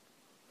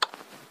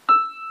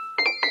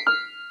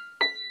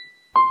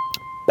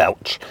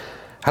belch.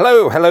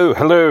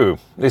 Hello.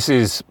 This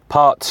is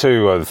part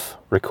 2 of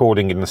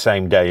recording in the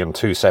same day on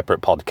 2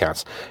 separate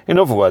podcasts. In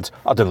other words,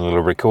 I've done a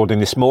little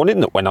recording this morning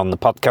that went on the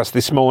podcast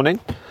this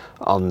morning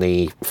on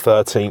the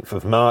 13th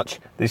of March.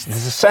 This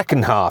is the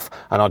second half,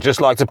 and I'd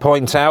just like to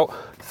point out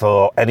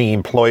for any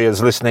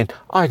employers listening,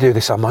 I do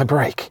this on my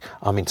break.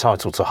 I'm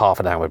entitled to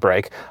half an hour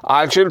break.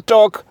 I shall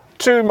talk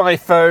to my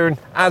phone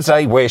as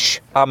I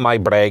wish on my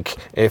break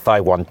if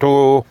I want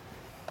to.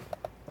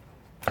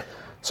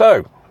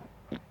 So,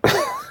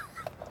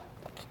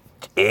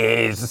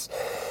 is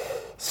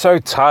so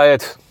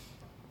tired.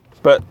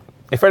 But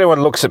if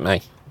anyone looks at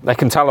me, they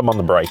can tell I'm on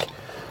the break.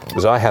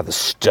 Because I have a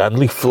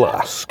Stanley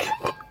flask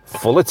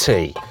full of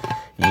tea.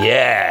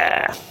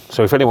 Yeah.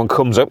 So if anyone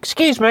comes up,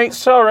 excuse me,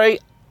 sorry,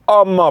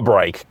 on my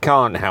break.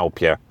 Can't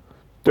help you.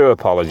 Do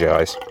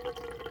apologise.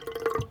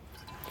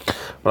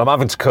 But I'm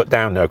having to cut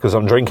down now because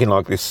I'm drinking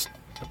like this,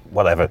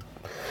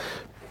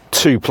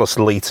 2+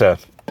 litre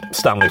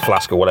Stanley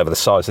flask or whatever the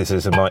size this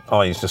is, and my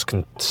eyes just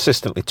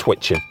consistently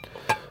twitching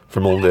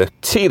from all the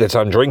tea that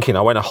I'm drinking.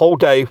 I went a whole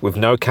day with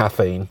no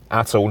caffeine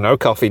at all, no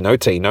coffee, no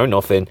tea, no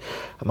nothing,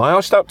 and my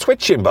eyes stopped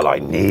twitching, but I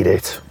need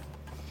it.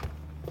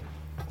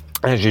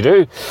 As you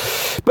do.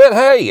 But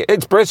hey,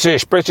 it's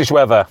British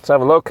weather. Let's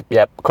have a look.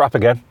 Yep, crap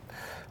again.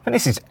 And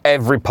this is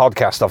every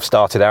podcast I've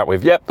started out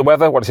with. Yep, the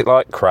weather, what is it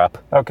like? Crap.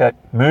 Okay,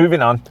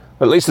 moving on.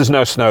 At least there's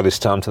no snow this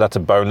time, so that's a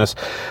bonus.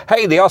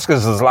 Hey, the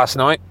Oscars was last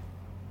night.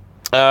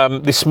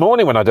 This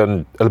morning when I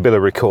done a bit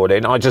of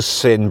recording, I just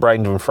seen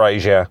Brendan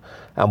Fraser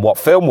and what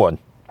film won.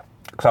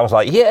 Because I was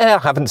like, I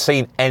haven't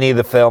seen any of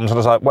the films. And I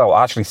was like, well,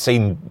 I actually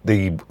seen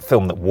the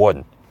film that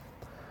won.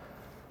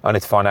 I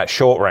need to find out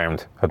Short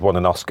Round had won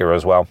an Oscar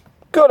as well.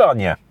 Good on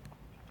you.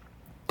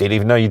 Didn't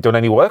even know you'd done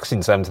any work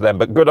since then to them,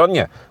 but good on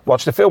you.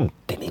 Watched the film.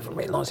 Didn't even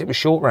realise it was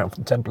Short Round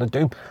from Temple of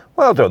Doom.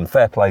 Well done.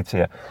 Fair play to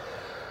you.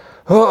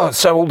 Oh,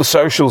 so all the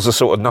socials are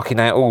sort of knocking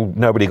out. Oh,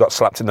 nobody got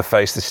slapped in the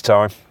face this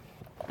time.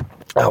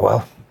 Oh,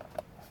 well.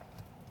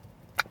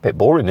 Bit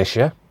boring this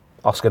year.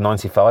 Oscar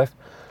 95.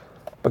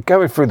 But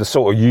going through the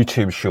sort of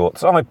YouTube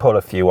shorts, I put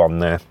a few on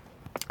there.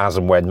 As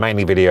and when.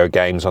 Mainly video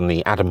games on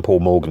the Adam Paul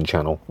Morgan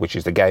channel, which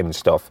is the gaming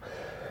stuff.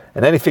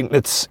 And anything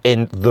that's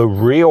in the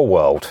real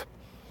world.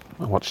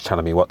 What's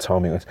telling me what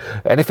time it is?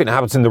 Anything that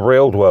happens in the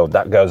real world,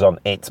 that goes on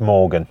It's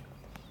Morgan.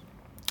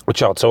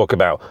 Which I'll talk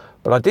about.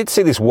 But I did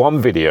see this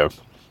one video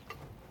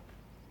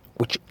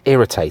which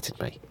irritated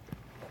me.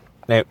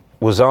 Now, it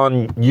was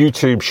on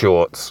YouTube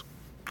Shorts,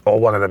 or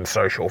one of them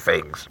social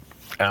things.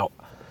 Now,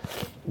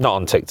 not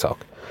on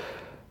TikTok.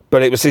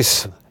 But it was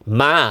this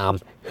mom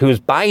who was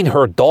buying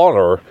her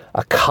daughter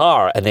a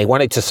car, and they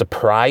wanted to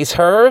surprise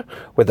her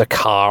with a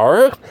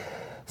car.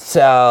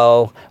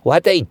 So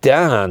what they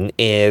done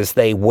is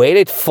they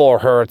waited for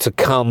her to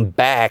come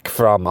back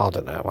from, I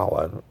don't know, I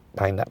wasn't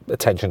paying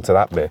attention to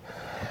that bit.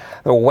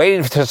 They were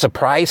waiting to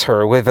surprise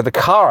her with the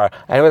car.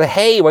 And they were like,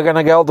 hey, we're going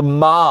to go to the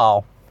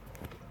mall,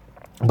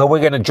 but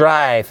we're going to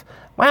drive.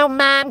 Well,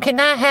 Mom,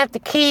 can I have the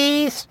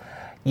keys?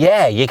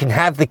 Yeah, you can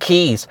have the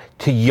keys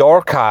to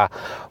your car.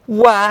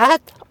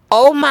 What?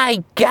 Oh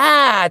my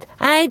God,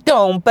 I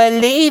don't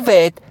believe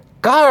it.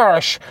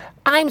 Gosh,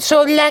 I'm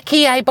so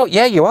lucky I bought...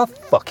 Yeah, you are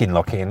fucking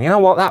lucky. And you know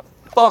what? That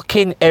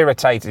fucking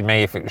irritated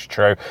me if it was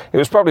true. It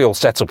was probably all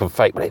set up and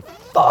fake, but it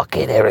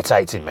fucking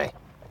irritated me.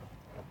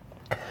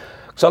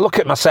 So I look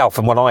at myself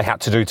and what I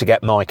had to do to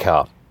get my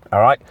car. All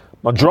right?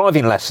 My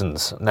driving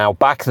lessons. Now,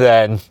 back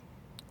then,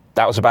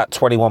 that was about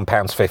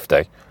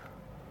 £21.50.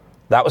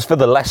 That was for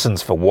the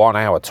lessons for 1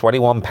 hour,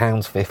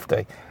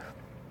 £21.50.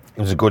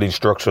 He was a good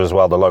instructor as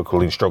well, the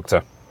local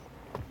instructor.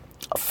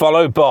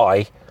 Followed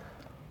by...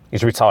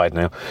 He's retired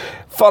now.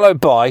 Followed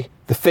by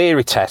the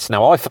theory test.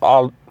 Now,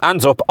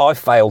 hands up, I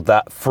failed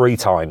that 3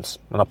 times.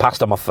 And I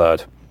passed on my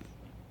third.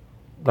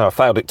 No, I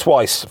failed it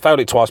twice.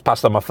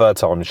 Passed on my third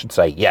time, I should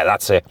say. Yeah,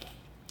 that's it.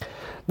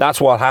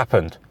 That's what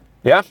happened.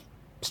 Yeah?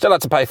 Still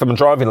had to pay for my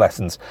driving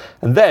lessons.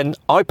 And then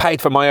I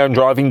paid for my own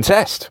driving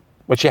test,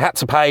 which you had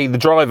to pay the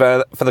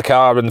driver for the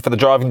car and for the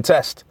driving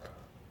test.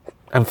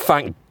 And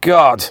thank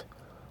God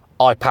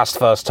I passed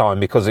first time,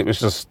 because it was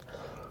just...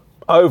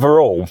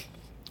 Overall...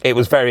 It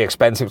was very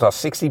expensive. It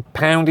was like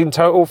 £60 in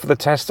total for the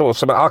test or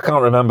something. I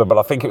can't remember, but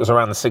I think it was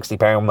around the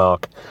 £60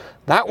 mark.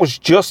 That was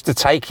just to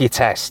take your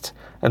test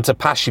and to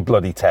pass your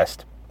bloody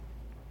test.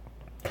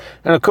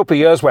 And a couple of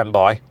years went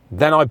by.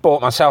 Then I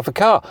bought myself a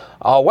car.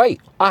 Oh,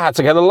 wait. I had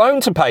to get a loan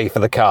to pay for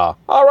the car.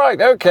 All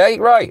right. Okay.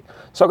 Right.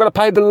 So I've got to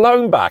pay the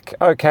loan back.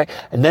 Okay.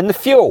 And then the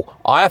fuel.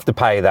 I have to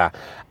pay that.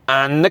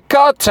 And the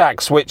car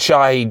tax, which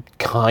I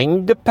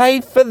kind of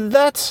paid for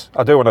that.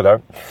 I do and I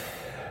don't.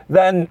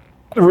 Then...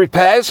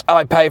 repairs,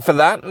 I pay for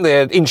that.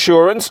 The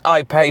insurance,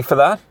 I pay for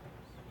that.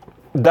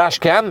 Dash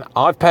cam,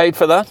 I've paid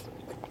for that.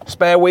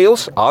 Spare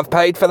wheels, I've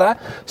paid for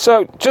that.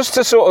 So, just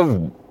to sort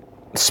of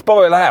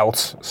spoil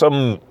out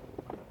some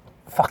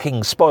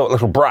fucking spoiled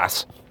little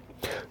brat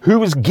who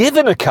was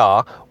given a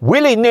car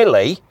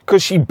willy-nilly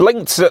because she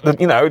blinked at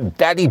the,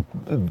 daddy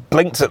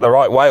blinked at the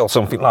right way or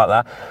something like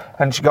that,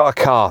 and she got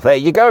a car. There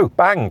you go,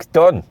 bang,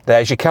 done.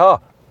 There's your car.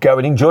 go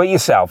and enjoy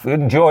yourself,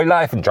 enjoy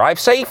life and drive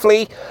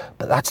safely.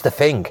 But that's the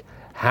thing.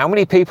 How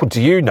many people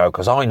do you know,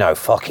 because I know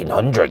fucking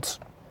hundreds,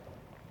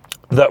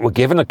 that were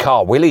given a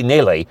car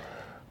willy-nilly,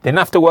 didn't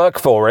have to work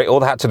for it, all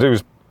they had to do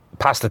was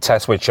pass the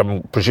test, which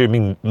I'm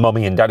presuming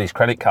mummy and daddy's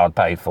credit card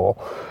paid for.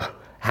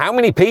 How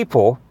many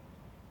people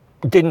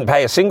didn't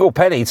pay a single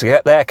penny to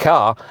get their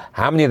car?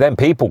 How many of them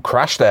people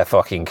crashed their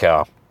fucking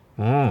car?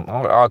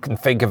 I can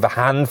think of a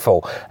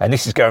handful. And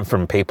this is going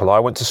from people I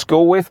went to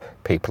school with,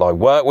 people I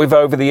worked with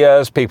over the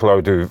years, people I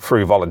do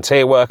through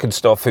volunteer work and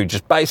stuff, who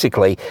just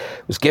basically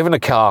was given a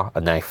car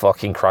and they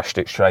fucking crashed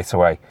it straight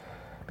away.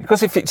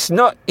 Because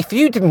if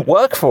you didn't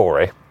work for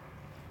it,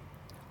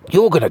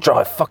 you're going to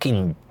drive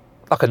fucking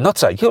like a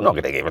nutter. You're not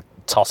going to give a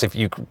toss if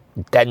you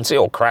dent it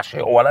or crash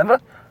it or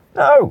whatever.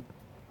 No.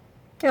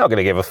 You're not going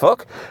to give a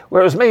fuck.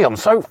 Whereas me, I'm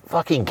so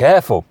fucking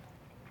careful.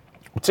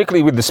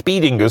 Particularly with the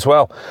speeding as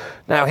well.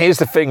 Now, here's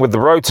the thing with the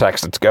road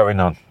tax that's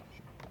going on.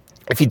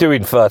 If you're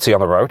doing 30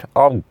 on the road,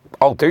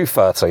 I'll do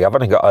 30. I've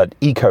only got an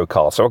eco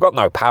car, so I've got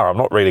no power. I'm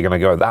not really going to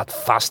go that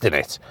fast in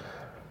it.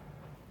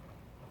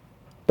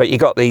 But you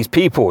got these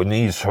people in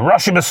these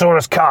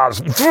Hiroshimasaurus cars,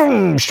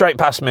 vroom, straight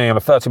past me on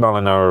a 30 mile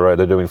an hour road.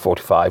 They're doing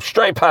 45,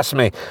 straight past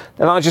me.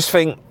 And I just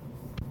think,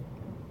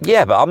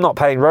 yeah, but I'm not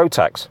paying road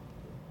tax.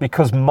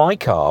 Because my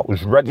car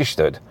was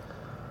registered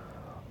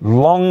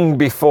long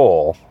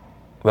before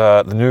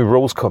the new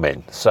rules come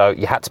in. So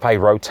you had to pay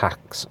road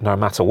tax no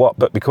matter what.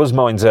 But because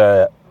mine's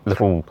a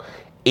little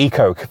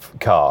eco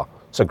car,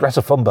 so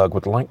Greta Thunberg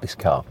would like this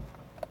car,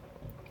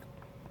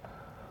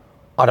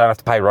 I don't have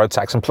to pay road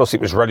tax. And plus it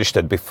was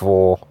registered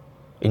before,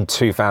 in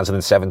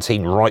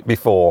 2017, right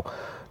before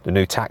the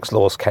new tax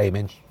laws came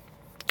in.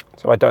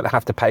 So I don't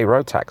have to pay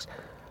road tax.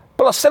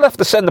 But I still have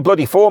to send the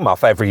bloody form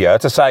off every year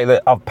to say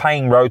that I'm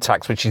paying road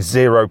tax, which is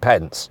 0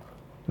 pence.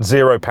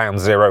 £0,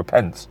 0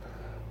 pence.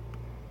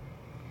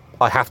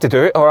 I have to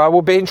do it or I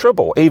will be in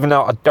trouble, even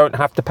though I don't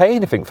have to pay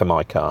anything for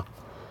my car.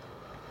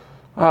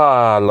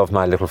 I love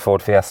my little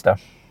Ford Fiesta.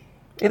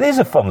 It is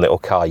a fun little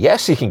car.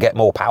 Yes, you can get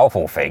more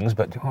powerful things,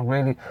 but do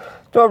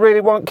I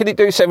really want, can it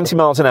do 70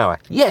 miles an hour?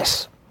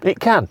 Yes, it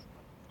can.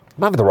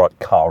 I'm having the right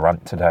car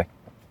rant today.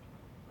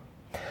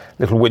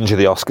 Little whinge of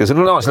the Oscars and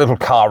a nice little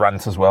car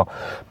rant as well.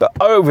 But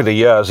over the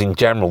years in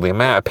general, the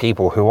amount of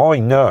people who I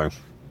know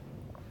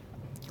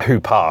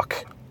who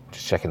park,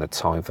 just checking the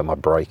time for my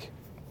break.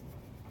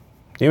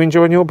 You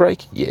enjoying your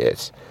break?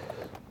 Yes.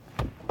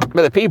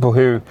 But the people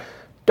who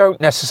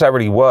don't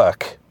necessarily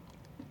work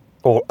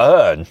or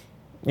earn,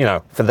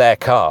 for their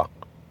car,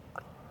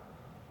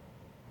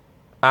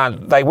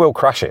 and they will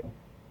crash it.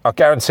 I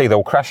guarantee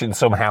they'll crash it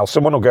somehow.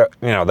 Someone will go,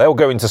 they'll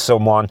go into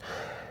someone,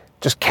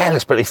 just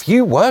careless. But if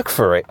you work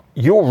for it,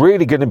 you're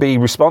really going to be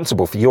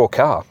responsible for your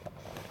car.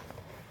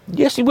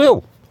 Yes, you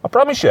will. I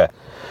promise you.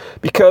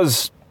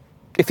 Because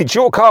if it's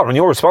your car and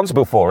you're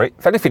responsible for it,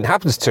 if anything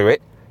happens to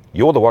it,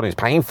 you're the one who's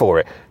paying for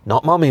it.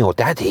 Not mommy or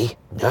daddy.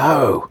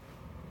 No.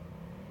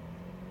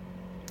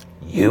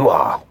 You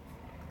are.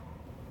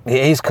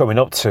 It is coming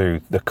up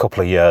to the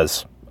couple of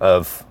years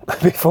of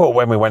before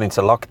when we went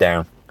into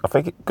lockdown. I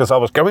think because I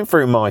was going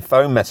through my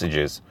phone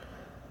messages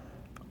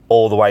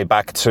all the way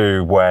back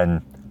to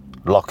when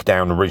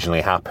lockdown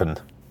originally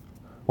happened.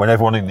 When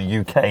everyone in the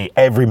UK,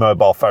 every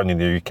mobile phone in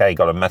the UK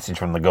got a message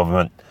from the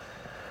government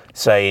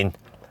saying,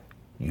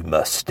 you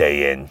must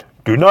stay in.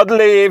 Do not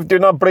leave, do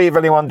not breathe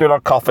anyone, do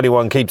not cough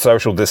anyone, keep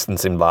social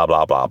distancing, blah,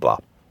 blah, blah, blah.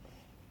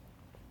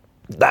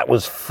 That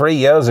was 3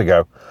 years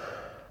ago.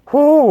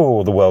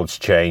 Whew, the world's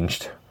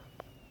changed.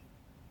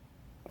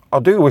 I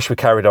do wish we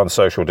carried on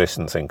social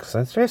distancing, because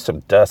there's just some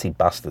dirty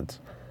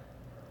bastards.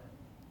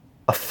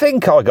 I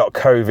think I got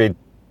COVID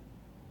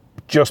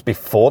just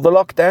before the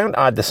lockdown.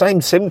 I had the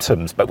same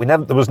symptoms, but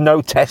there was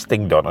no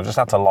testing done. I just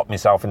had to lock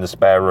myself in the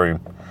spare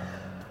room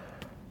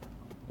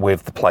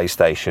with the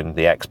PlayStation,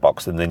 the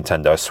Xbox, the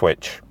Nintendo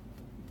Switch.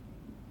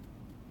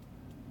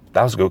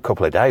 That was a good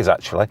couple of days,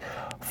 actually.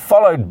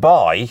 Followed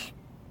by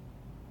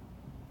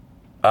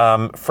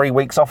 3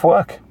 weeks off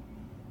work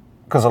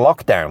because of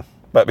lockdown.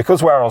 But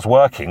because where I was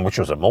working, which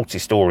was a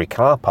multi-storey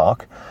car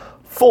park,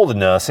 for the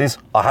nurses,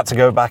 I had to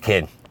go back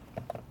in.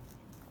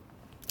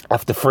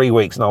 After 3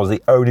 weeks, and I was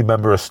the only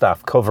member of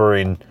staff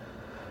covering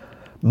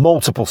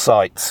multiple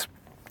sites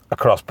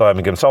across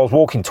Birmingham. So I was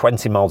walking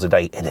 20 miles a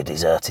day in a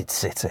deserted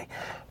city.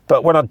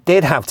 But when I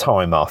did have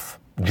time off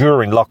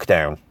during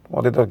lockdown,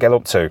 what did I get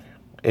up to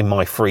in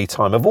my free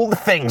time? Of all the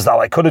things that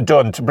I could have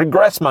done to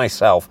progress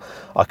myself,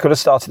 I could have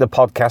started a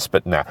podcast,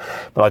 but no.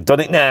 But I've done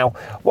it now.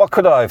 What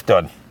could I have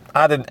done?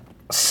 I had a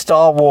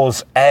Star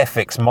Wars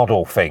Airfix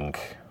model thing.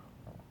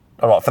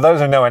 All right, for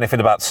those who know anything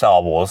about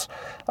Star Wars,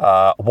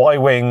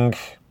 Y-Wing,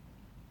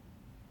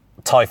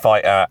 TIE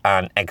Fighter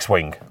and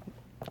X-Wing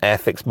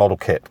Airfix model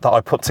kit that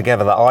I put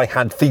together that I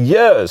had for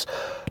years.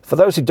 For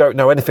those who don't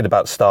know anything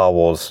about Star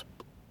Wars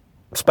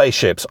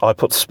spaceships, I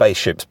put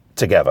spaceships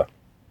together.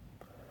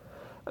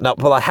 Now,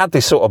 well, I had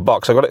this sort of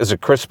box. I got it as a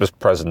Christmas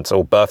present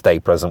or birthday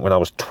present when I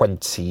was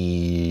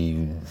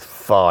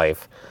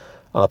 25.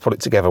 And I put it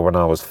together when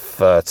I was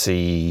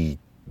 34.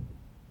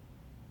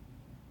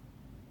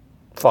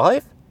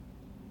 5?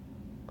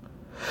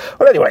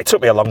 Well, anyway, it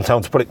took me a long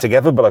time to put it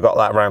together, but I got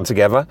that round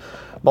together.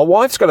 My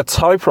wife's got a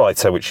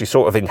typewriter, which she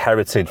sort of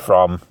inherited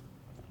from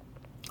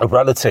a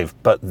relative,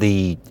 but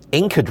the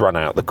ink had run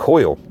out, the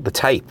coil, the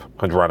tape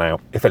had run out.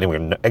 If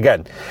anyone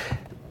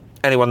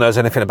knows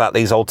anything about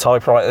these old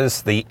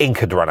typewriters, the ink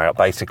had run out,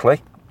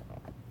 basically.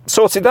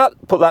 Sorted that,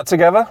 put that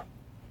together.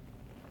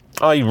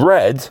 I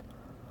read,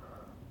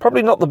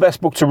 probably not the best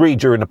book to read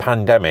during the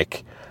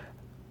pandemic,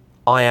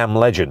 I Am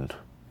Legend.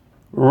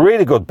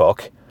 Really good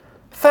book.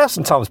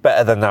 1,000 times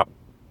better than that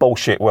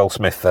bullshit Will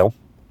Smith film.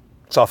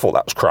 So I thought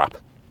that was crap.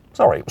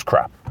 Sorry, it was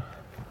crap.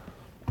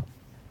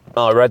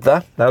 I read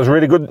that. That was a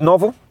really good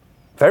novel.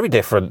 Very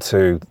different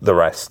to the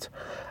rest.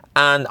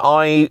 And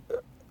I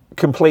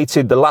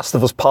completed The Last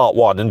of Us Part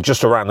 1, and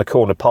just around the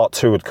corner Part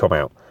 2 had come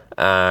out.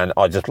 And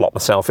I just locked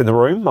myself in the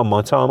room on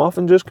my time off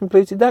and just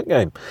completed that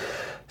game.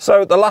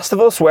 So The Last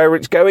of Us, where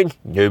it's going,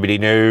 nobody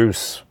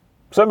knows.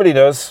 Somebody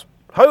does.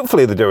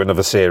 Hopefully they do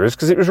another series,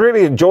 because it was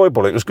really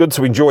enjoyable. It was good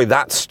to enjoy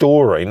that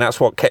story, and that's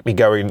what kept me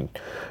going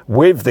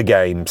with the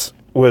games,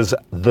 was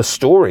the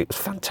story. It was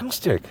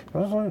fantastic.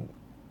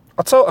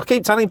 I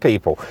keep telling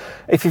people,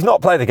 if you've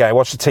not played the game,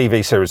 watch the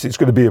TV series. It's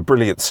going to be a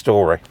brilliant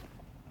story.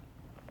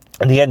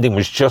 And the ending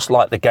was just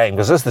like the game,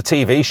 because as the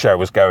TV show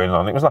was going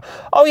on, it was like,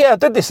 oh yeah, I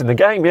did this in the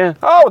game, yeah.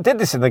 Oh, I did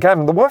this in the game.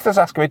 And the wife was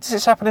asking me, does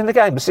this happen in the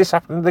game? Does this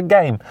happen in the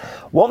game?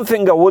 One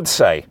thing I would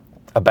say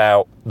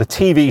about the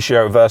TV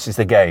show versus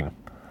the game,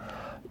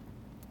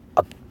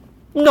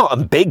 not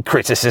a big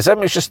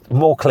criticism, it's just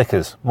more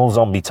clickers, more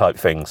zombie type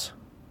things.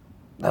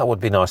 That would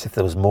be nice if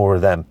there was more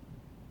of them.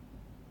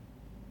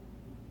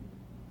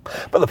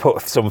 But they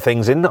put some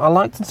things in that I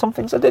liked and some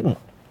things I didn't.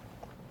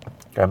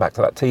 Going back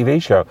to that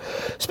TV show.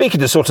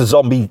 Speaking of sort of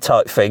zombie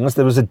type things,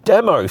 there was a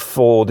demo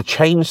for the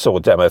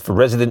chainsaw demo for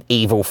Resident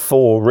Evil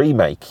 4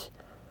 Remake.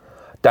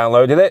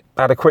 Downloaded it,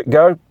 had a quick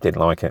go, didn't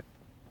like it.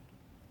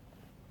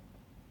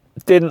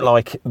 Didn't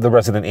like the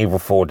Resident Evil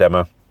 4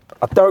 demo.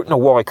 I don't know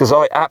why, because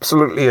I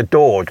absolutely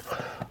adored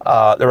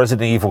the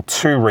Resident Evil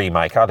 2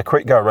 remake. I had a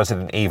quick go at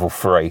Resident Evil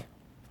 3.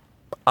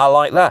 I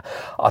like that.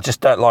 I just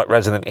don't like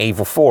Resident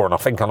Evil 4, and I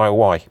think I know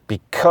why.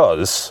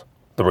 Because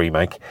the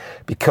remake,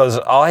 because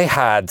I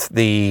had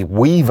the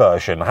Wii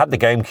version, I had the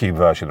GameCube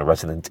version of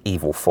Resident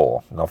Evil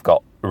 4, and I've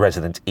got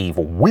Resident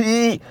Evil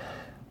Wii,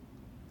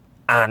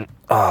 and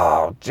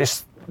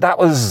that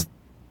was,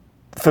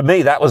 for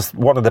me, that was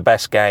one of the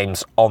best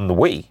games on the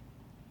Wii.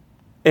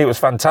 It was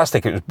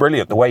fantastic. It was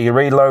brilliant. The way you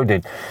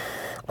reloaded.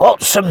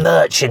 What's some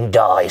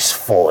merchandise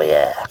for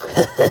you?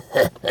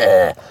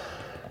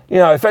 You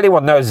know, if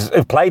anyone knows,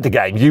 who've played the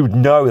game, you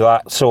know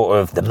that sort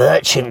of, the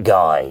merchant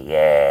guy,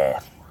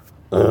 yeah.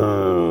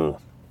 Ooh.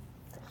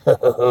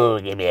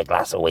 Give me a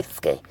glass of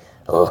whiskey.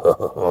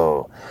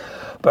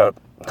 But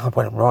I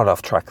went right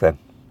off track then.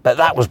 But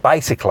that was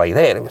basically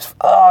it. It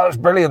was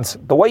brilliant.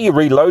 The way you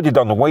reloaded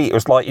on the Wii, it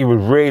was like you were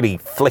really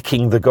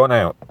flicking the gun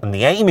out. And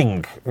the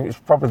aiming, it was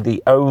probably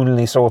the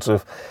only sort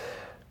of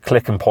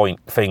click and point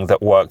thing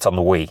that worked on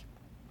the Wii.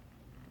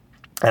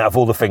 Out of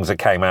all the things that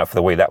came out for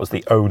the Wii, that was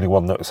the only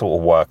one that sort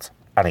of worked.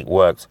 And it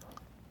worked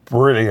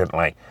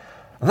brilliantly.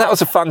 And that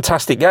was a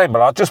fantastic game,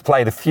 but I just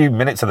played a few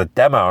minutes of the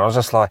demo and I was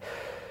just like,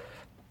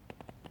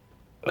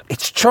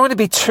 it's trying to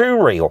be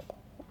too real.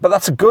 But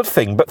that's a good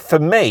thing. But for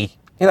me,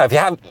 you know, if you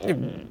have,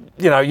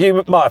 you know,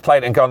 you might have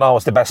played it and gone, oh,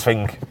 it's the best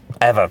thing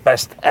ever,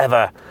 best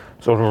ever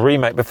sort of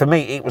remake. But for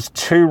me, it was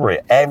too real.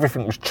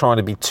 Everything was trying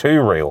to be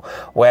too real.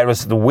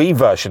 Whereas the Wii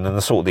version and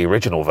the sort of the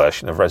original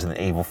version of Resident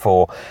Evil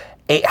 4,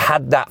 it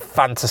had that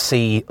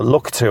fantasy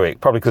look to it,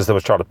 probably because they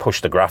were trying to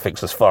push the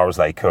graphics as far as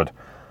they could.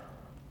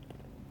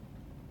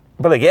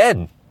 But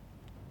again,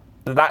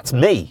 that's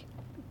me.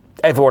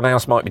 Everyone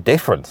else might be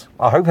different.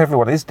 I hope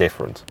everyone is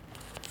different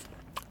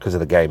because of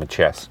the game of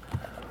chess.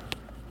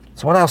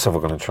 So what else are we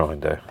going to try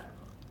and do?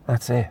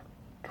 That's it.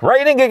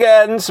 Raining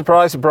again,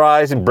 surprise,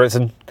 surprise, in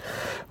Britain.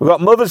 We've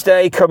got Mother's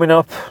Day coming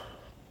up.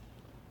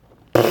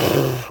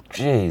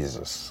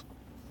 Jesus.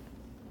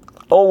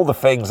 All the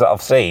things that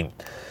I've seen,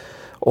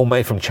 all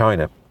made from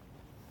China,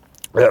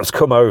 that has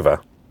come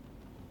over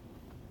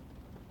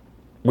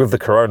with the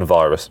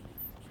coronavirus.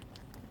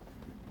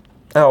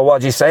 Oh, why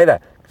did you say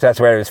that? Because that's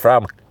where it's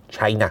from.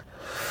 China.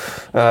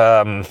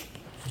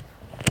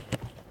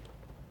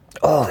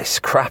 All this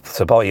crap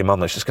to buy your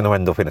mum that's just going to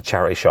end up in a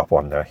charity shop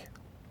one day.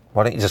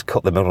 Why don't you just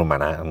cut the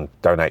middleman out and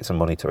donate some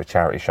money to a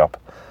charity shop?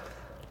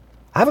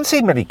 I haven't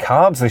seen many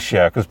cards this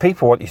year because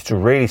people want you to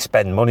really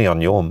spend money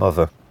on your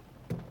mother.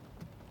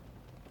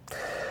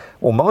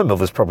 Well, my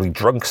mother's probably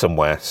drunk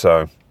somewhere,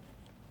 so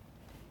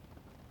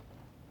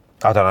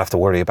I don't have to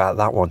worry about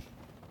that one.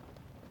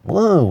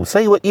 Whoa,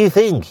 say what you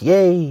think.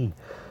 Yay.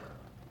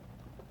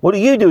 What are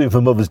you doing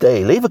for Mother's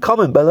Day? Leave a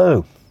comment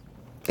below.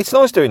 It's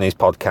nice doing these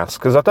podcasts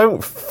because I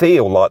don't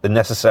feel like the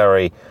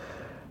necessary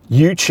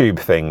YouTube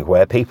thing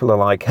where people are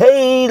like,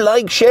 hey,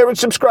 like, share and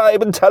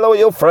subscribe and tell all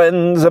your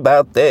friends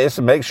about this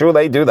and make sure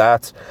they do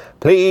that.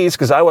 Please,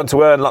 because I want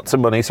to earn lots of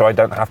money so I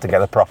don't have to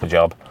get a proper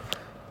job.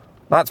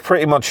 That's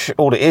pretty much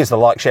all it is, the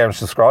like, share and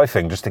subscribe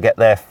thing, just to get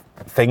their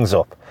things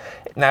up.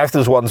 Now, if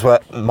there's ones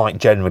that might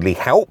generally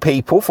help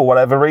people for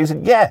whatever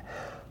reason, yeah.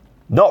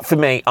 Not for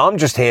me. I'm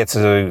just here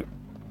to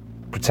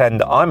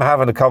pretend I'm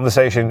having a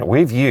conversation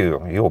with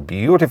you, you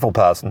beautiful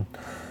person,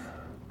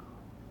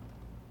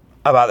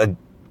 about the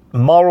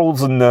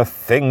morals and the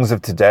things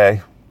of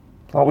today.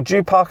 Like, would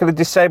you park at a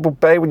disabled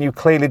bay when you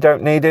clearly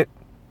don't need it?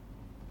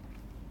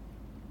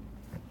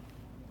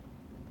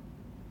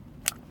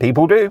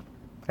 People do.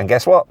 And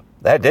guess what?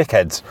 They're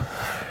dickheads.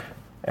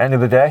 End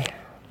of the day.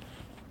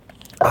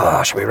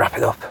 Should we wrap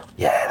it up?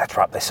 Yeah, let's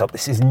wrap this up.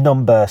 This is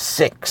number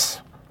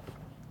 6.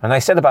 And they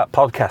said about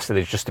podcasting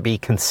is just to be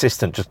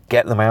consistent, just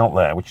get them out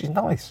there, which is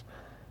nice.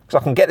 Because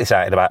I can get this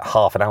out in about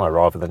half an hour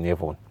rather than the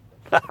other one.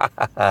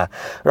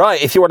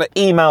 Right, if you want to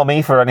email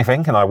me for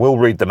anything, and I will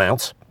read them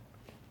out,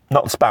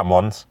 not the spam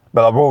ones,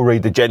 but I will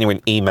read the genuine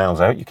emails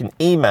out. You can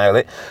email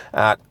it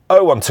at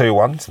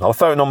 0121, it's not a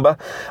phone number,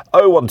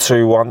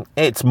 0121,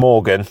 it's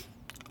Morgan,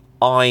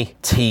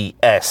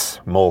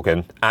 ITS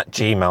Morgan at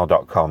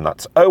gmail.com.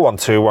 That's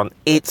 0121,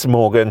 it's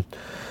Morgan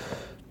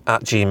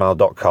at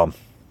gmail.com.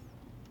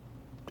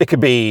 It could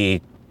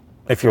be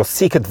if you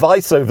seek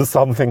advice over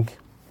something,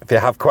 if you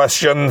have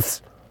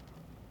questions,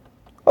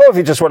 or if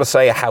you just want to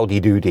say a howdy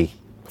doody.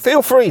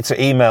 Feel free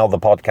to email the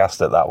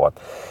podcast at that one.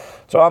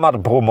 So I'm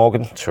Adam Paul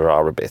Morgan.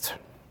 Ta-ra a bit.